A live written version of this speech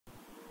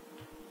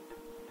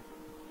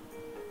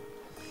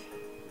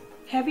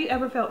Have you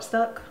ever felt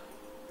stuck?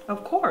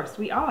 Of course,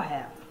 we all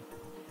have.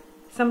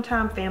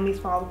 Sometimes families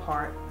fall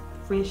apart,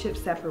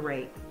 friendships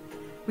separate.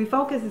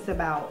 Refocus is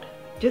about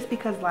just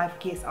because life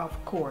gets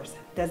off course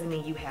doesn't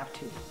mean you have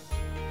to.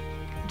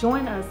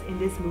 Join us in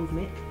this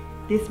movement,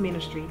 this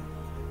ministry.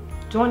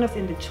 Join us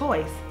in the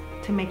choice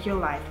to make your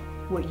life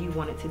what you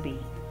want it to be.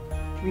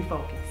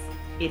 Refocus.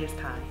 It is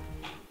time.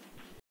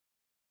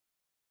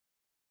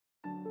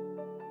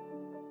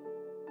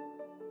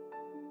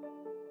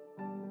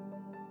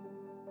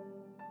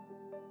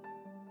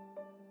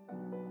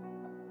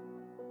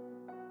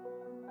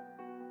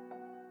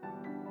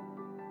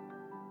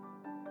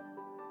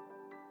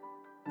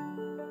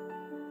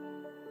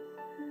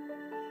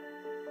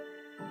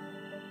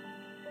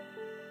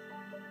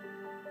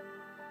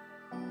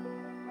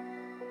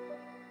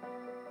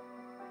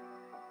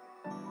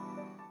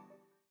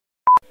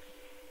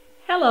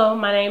 Hello,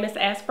 my name is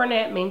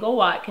Aspernette Mingle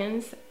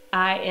Watkins.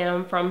 I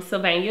am from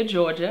Sylvania,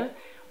 Georgia,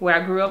 where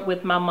I grew up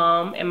with my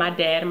mom and my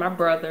dad and my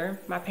brother.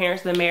 My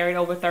parents have been married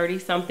over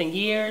 30-something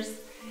years,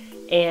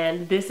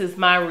 and this is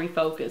my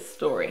refocus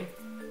story.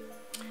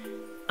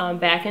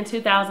 Back in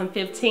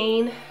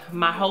 2015,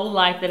 my whole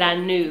life that I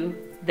knew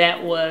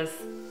that was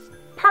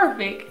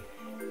perfect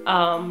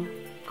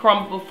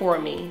crumbled before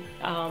me.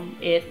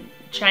 It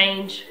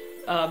changed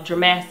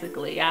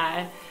dramatically.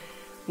 I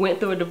went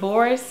through a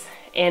divorce.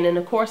 And in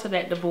the course of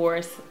that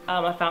divorce,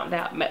 I found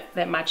out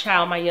that my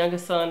child, my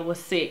youngest son, was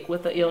sick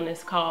with an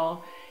illness called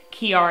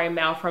Chiari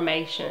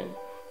malformation.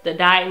 The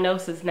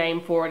diagnosis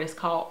name for it is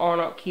called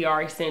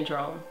Arnold-Chiari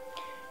syndrome.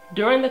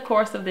 During the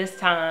course of this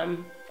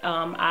time,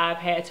 I've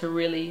had to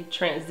really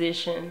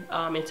transition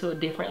into a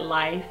different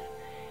life.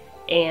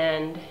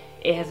 And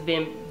it has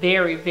been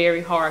very,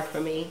 very hard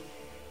for me,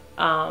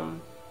 from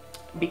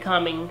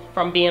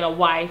being a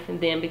wife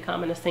and then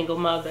becoming a single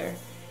mother.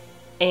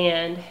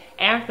 And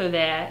after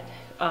that,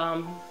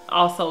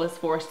 also as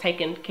far as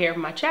taking care of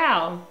my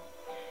child,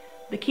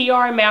 the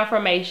Chiari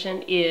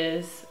malformation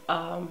is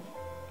a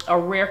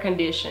rare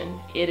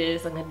condition. It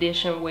is a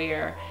condition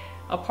where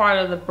a part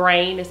of the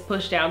brain is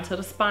pushed down to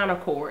the spinal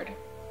cord.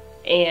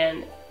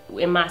 And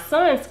in my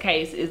son's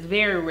case, it's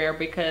very rare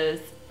because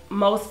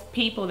most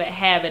people that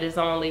have it is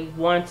only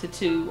 1 to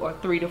 2 or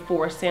 3 to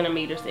 4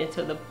 centimeters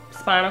into the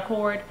spinal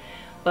cord.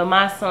 But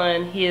my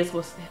son, his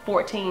was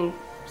 14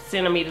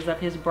 centimeters of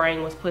his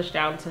brain was pushed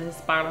down to his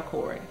spinal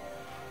cord.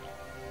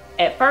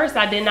 At first,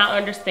 I did not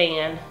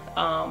understand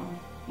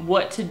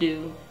what to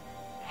do,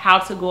 how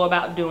to go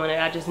about doing it.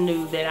 I just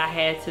knew that I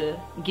had to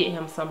get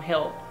him some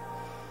help.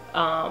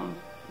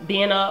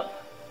 Being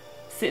up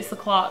 6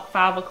 o'clock,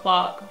 5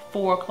 o'clock,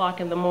 4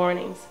 o'clock in the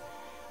mornings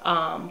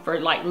for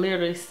like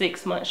literally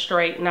 6 months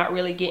straight, not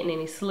really getting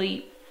any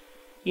sleep,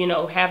 you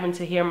know, having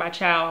to hear my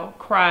child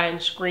cry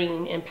and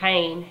scream in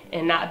pain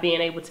and not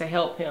being able to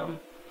help him.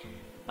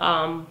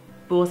 But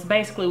it was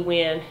basically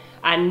when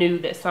I knew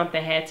that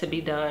something had to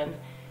be done.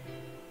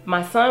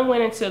 My son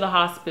went into the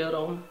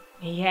hospital.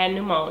 He had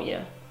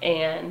pneumonia,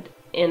 and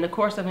in the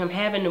course of him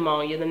having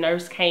pneumonia, the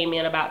nurse came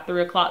in about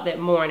 3 o'clock that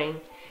morning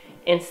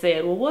and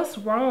said, well, what's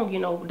wrong? You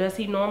know, does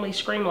he normally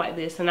scream like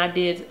this? And I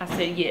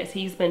said, yes,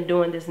 he's been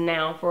doing this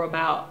now for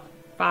about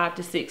 5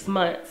 to 6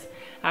 months.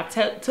 I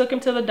took him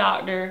to the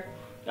doctor.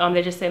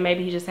 They just said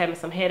maybe he's just having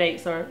some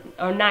headaches or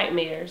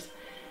nightmares.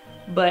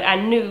 But I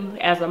knew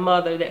as a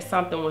mother that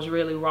something was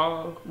really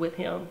wrong with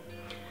him.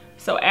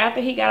 So after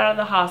he got out of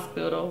the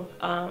hospital,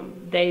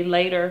 they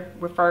later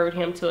referred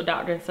him to a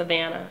doctor in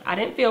Savannah. I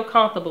didn't feel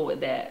comfortable with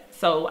that.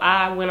 So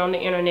I went on the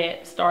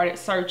internet, started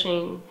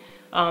searching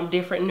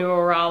different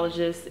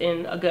neurologists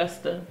in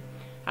Augusta.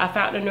 I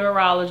found a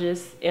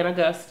neurologist in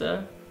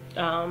Augusta.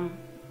 The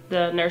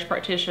nurse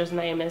practitioner's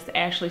name is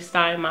Ashley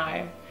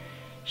Steinmeier.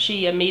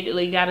 She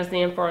immediately got us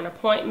in for an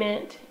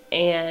appointment,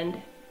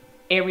 and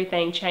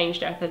everything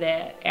changed after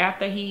that.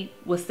 After he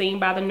was seen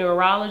by the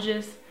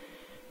neurologist,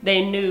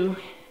 they knew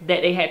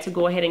that they had to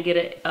go ahead and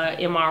get an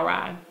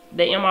MRI.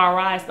 The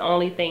MRI is the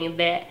only thing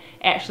that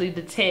actually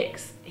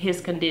detects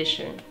his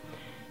condition.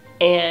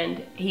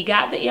 And he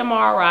got the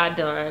MRI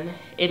done.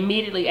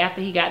 Immediately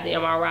after he got the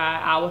MRI,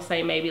 I would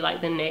say maybe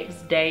like the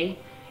next day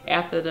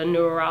after the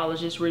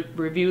neurologist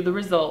reviewed the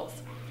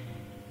results,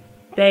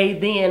 they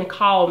then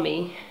called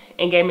me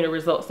and gave me the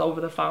results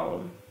over the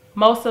phone.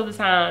 Most of the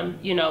time,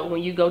 you know,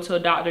 when you go to a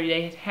doctor,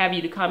 they have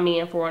you to come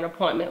in for an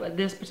appointment. But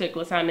this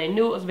particular time, they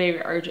knew it was very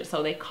urgent,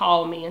 so they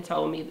called me and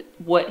told me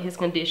what his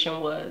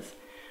condition was.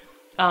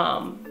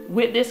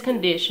 With this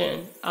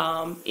condition,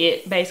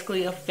 it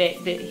basically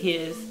affected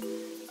his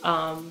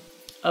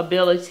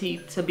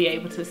ability to be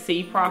able to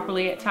see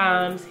properly at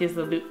times, his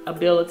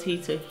ability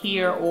to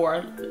hear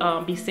or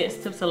be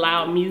sensitive to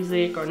loud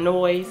music or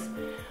noise.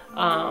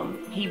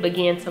 He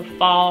began to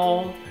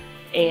fall.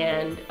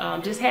 And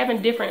just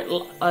having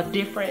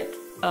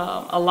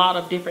a lot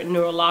of different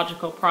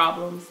neurological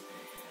problems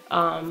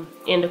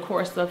in the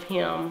course of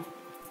him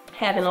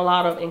having a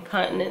lot of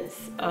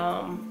incontinence,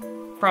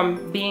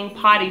 from being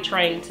potty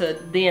trained to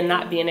then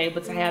not being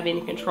able to have any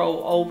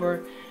control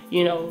over,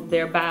 you know,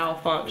 their bowel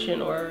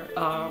function or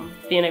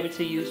being able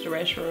to use the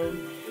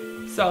restroom.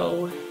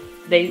 So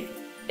they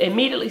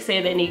immediately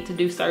said they need to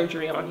do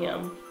surgery on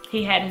him.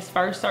 He had his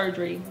first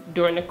surgery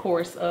during the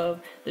course of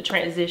the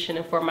transition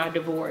and for my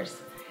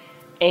divorce.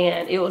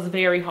 And it was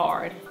very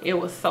hard. It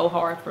was so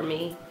hard for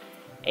me.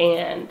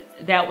 And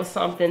that was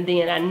something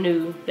then I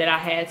knew that I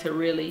had to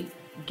really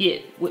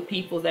get with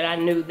people that I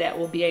knew that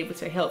will be able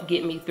to help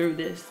get me through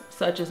this,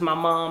 such as my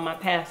mom, my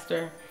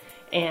pastor,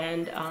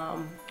 and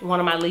one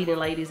of my leading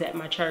ladies at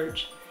my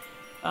church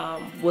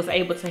was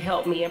able to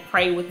help me and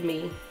pray with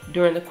me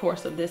during the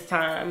course of this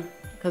time,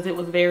 because it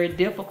was very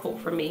difficult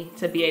for me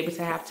to be able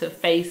to have to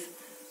face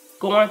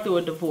going through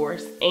a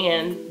divorce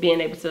and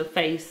being able to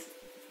face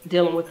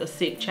dealing with a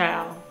sick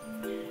child.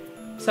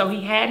 So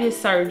he had his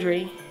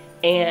surgery,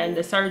 and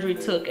the surgery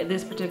took at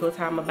this particular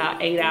time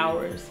about 8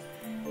 hours.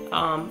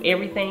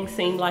 Everything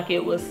seemed like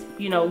it was,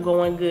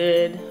 going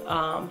good.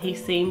 He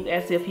seemed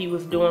as if he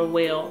was doing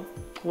well.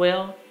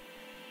 Well,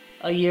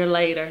 a year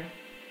later,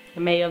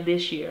 in May of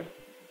this year,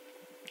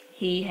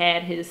 he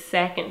had his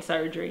second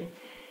surgery,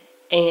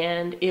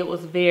 and it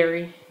was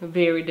very,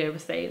 very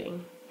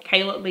devastating.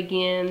 Caleb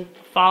began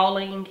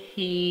falling.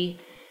 He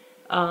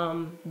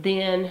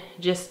then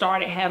just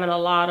started having a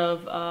lot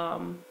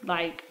of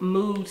like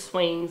mood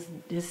swings,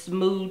 just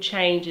mood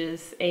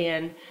changes,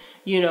 and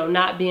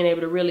not being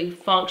able to really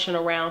function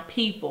around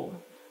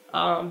people,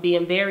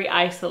 being very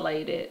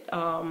isolated,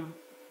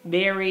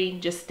 very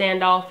just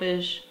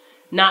standoffish,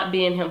 not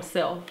being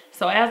himself.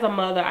 So as a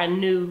mother, I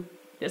knew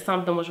that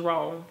something was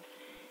wrong.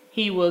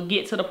 He will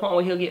get to the point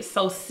where he'll get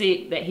so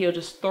sick that he'll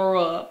just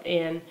throw up,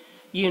 and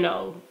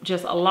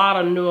just a lot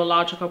of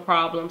neurological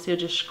problems. He'll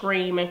just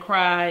scream and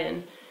cry.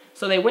 And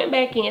so they went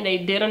back in, they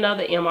did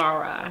another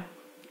MRI.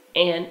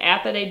 And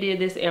after they did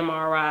this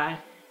MRI,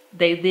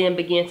 they then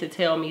began to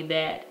tell me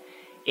that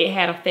it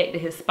had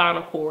affected his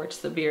spinal cord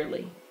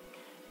severely.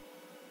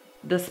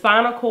 The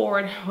spinal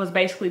cord was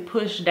basically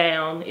pushed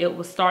down. It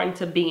was starting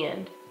to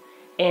bend.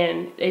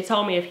 And they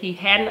told me if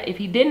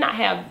he did not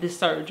have the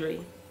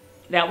surgery,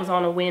 that was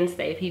on a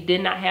Wednesday, if he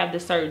did not have the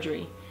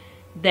surgery,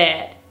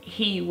 that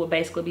he would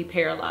basically be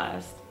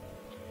paralyzed.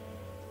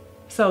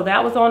 So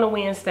that was on a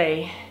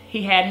Wednesday.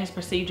 He had his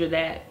procedure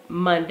that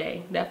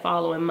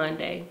following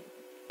Monday.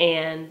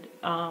 And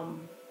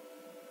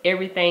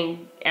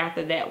everything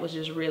after that was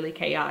just really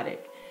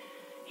chaotic.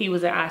 He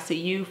was in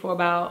ICU for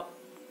about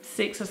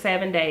 6 or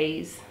 7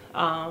 days.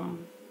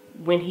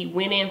 When he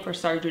went in for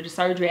surgery, the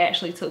surgery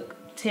actually took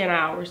 10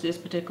 hours this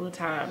particular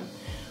time.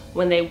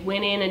 When they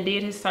went in and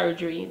did his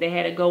surgery, they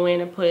had to go in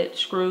and put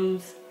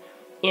screws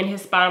in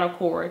his spinal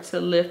cord to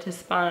lift his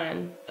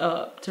spine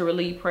up to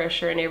relieve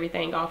pressure and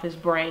everything off his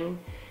brain.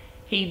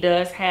 He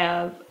does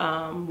have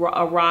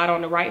a rod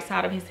on the right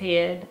side of his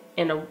head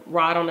and a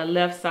rod on the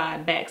left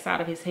side, back side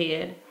of his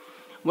head.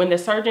 When the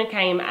surgeon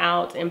came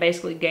out and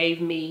basically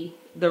gave me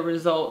the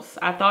results,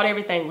 I thought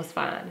everything was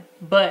fine.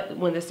 But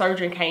when the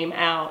surgeon came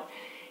out,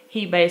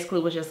 he basically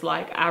was just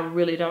like, I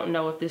really don't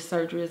know if this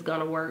surgery is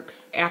gonna work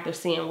after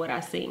seeing what I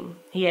seen.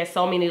 He had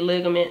so many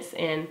ligaments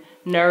and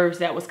nerves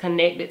that was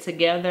connected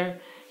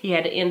together. He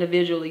had to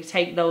individually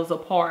take those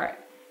apart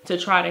to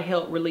try to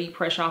help relieve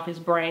pressure off his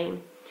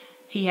brain.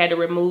 He had to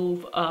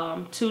remove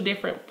 2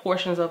 different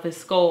portions of his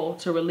skull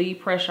to relieve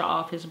pressure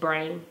off his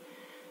brain.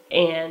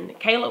 And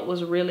Caleb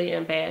was really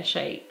in bad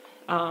shape.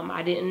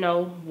 I didn't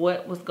know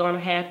what was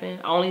gonna happen.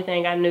 Only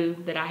thing I knew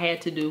that I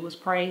had to do was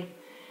pray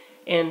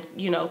and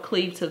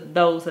cleave to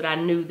those that I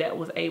knew that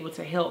was able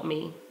to help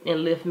me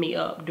and lift me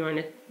up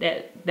during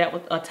that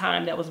was a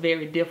time that was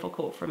very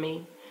difficult for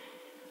me.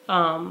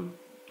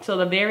 So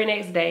the very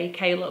next day,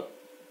 Caleb,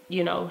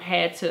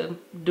 had to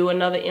do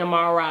another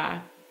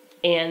MRI,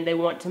 and they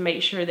want to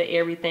make sure that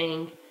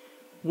everything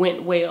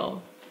went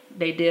well.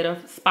 They did a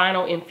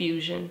spinal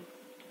infusion.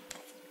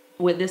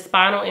 With this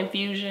spinal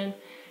infusion,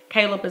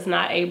 Caleb is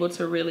not able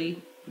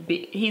to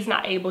he's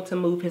not able to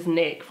move his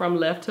neck from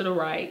left to the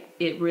right.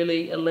 It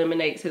really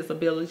eliminates his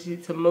ability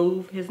to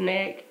move his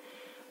neck.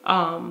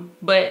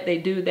 But they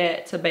do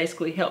that to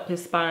basically help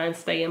his spine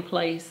stay in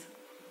place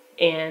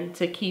and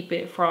to keep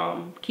him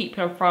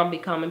from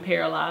becoming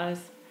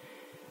paralyzed.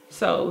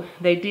 So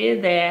they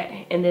did that,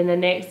 and then the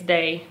next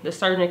day, the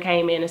surgeon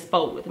came in and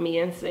spoke with me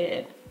and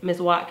said,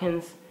 Ms.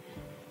 Watkins,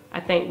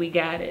 I think we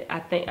got it. I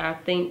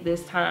think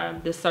this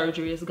time the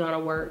surgery is gonna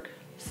work.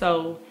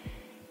 So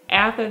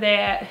after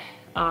that,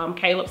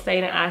 Caleb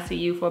stayed in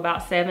ICU for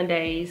about 7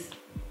 days.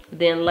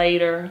 Then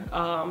later,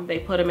 they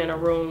put him in a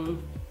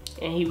room,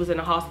 and he was in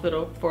the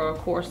hospital for a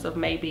course of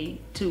maybe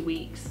 2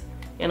 weeks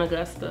in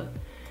Augusta.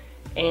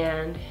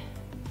 And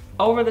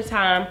over the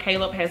time,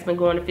 Caleb has been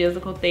going to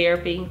physical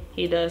therapy.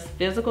 He does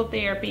physical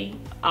therapy,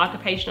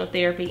 occupational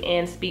therapy,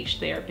 and speech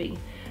therapy.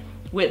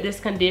 With this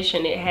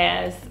condition, it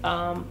has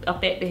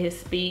affected his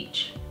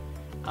speech.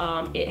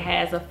 It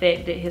has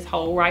affected his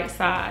whole right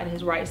side.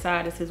 His right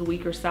side is his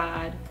weaker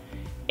side,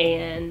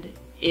 and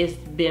it's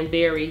been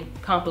very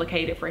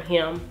complicated for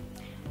him.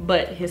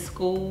 But his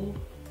school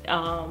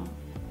and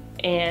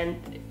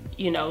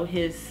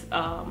his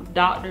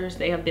doctors,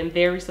 they have been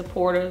very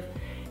supportive,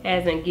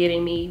 as in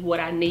getting me what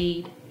I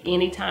need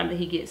anytime that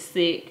he gets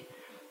sick.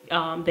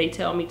 they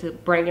tell me to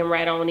bring him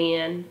right on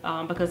in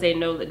because they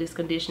know that this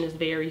condition is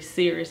very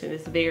serious and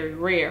it's very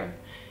rare.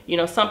 You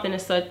know, something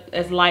as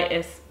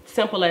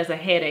simple as a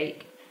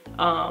headache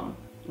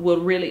would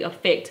really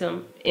affect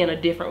him in a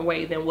different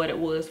way than what it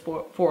was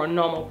for a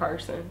normal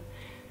person.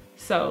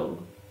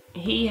 So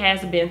he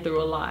has been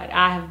through a lot.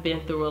 I have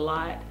been through a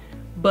lot.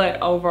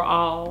 But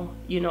overall,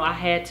 you know, I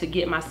had to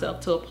get myself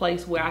to a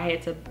place where I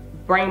had to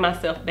bring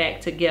myself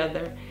back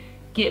together,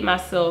 get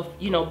myself,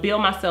 you know,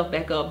 build myself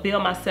back up,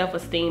 build my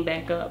self-esteem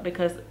back up,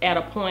 because at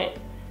a point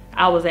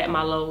I was at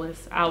my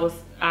lowest.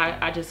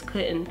 I just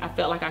couldn't, I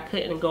felt like I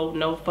couldn't go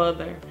no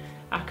further.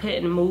 I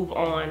couldn't move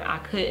on. I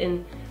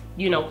couldn't,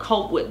 you know,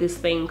 cope with this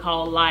thing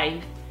called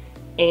life.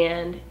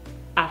 And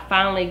I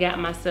finally got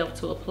myself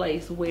to a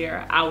place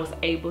where I was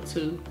able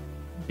to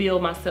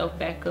build myself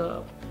back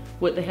up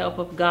with the help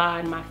of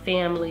God, my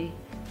family,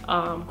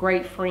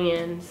 great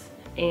friends,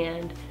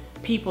 and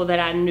people that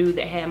I knew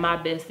that had my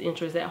best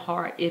interests at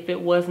heart. If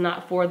it was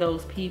not for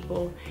those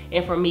people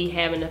and for me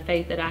having the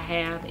faith that I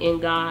have in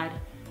God,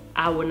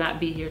 I would not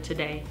be here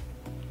today.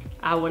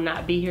 I would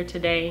not be here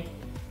today.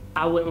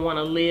 I wouldn't want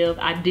to live.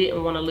 I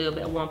didn't want to live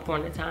at one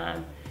point in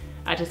time.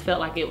 I just felt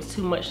like it was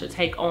too much to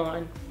take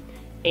on.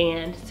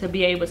 And to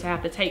be able to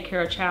have to take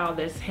care of a child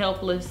that's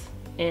helpless,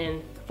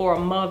 and for a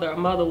mother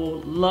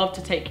will love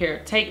to take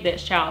that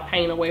child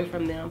pain away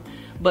from them.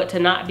 But to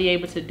not be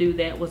able to do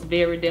that was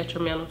very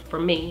detrimental for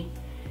me.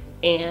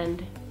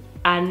 And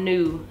I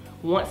knew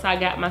once I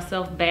got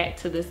myself back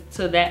to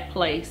that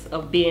place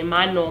of being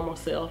my normal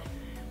self,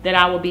 that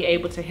I would be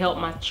able to help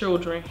my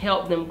children,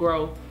 help them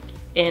grow,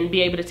 and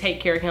be able to take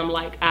care of him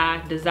like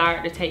I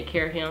desired to take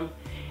care of him.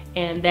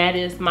 And that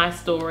is my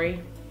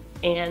story.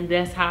 And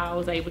that's how I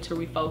was able to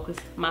refocus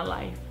my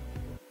life.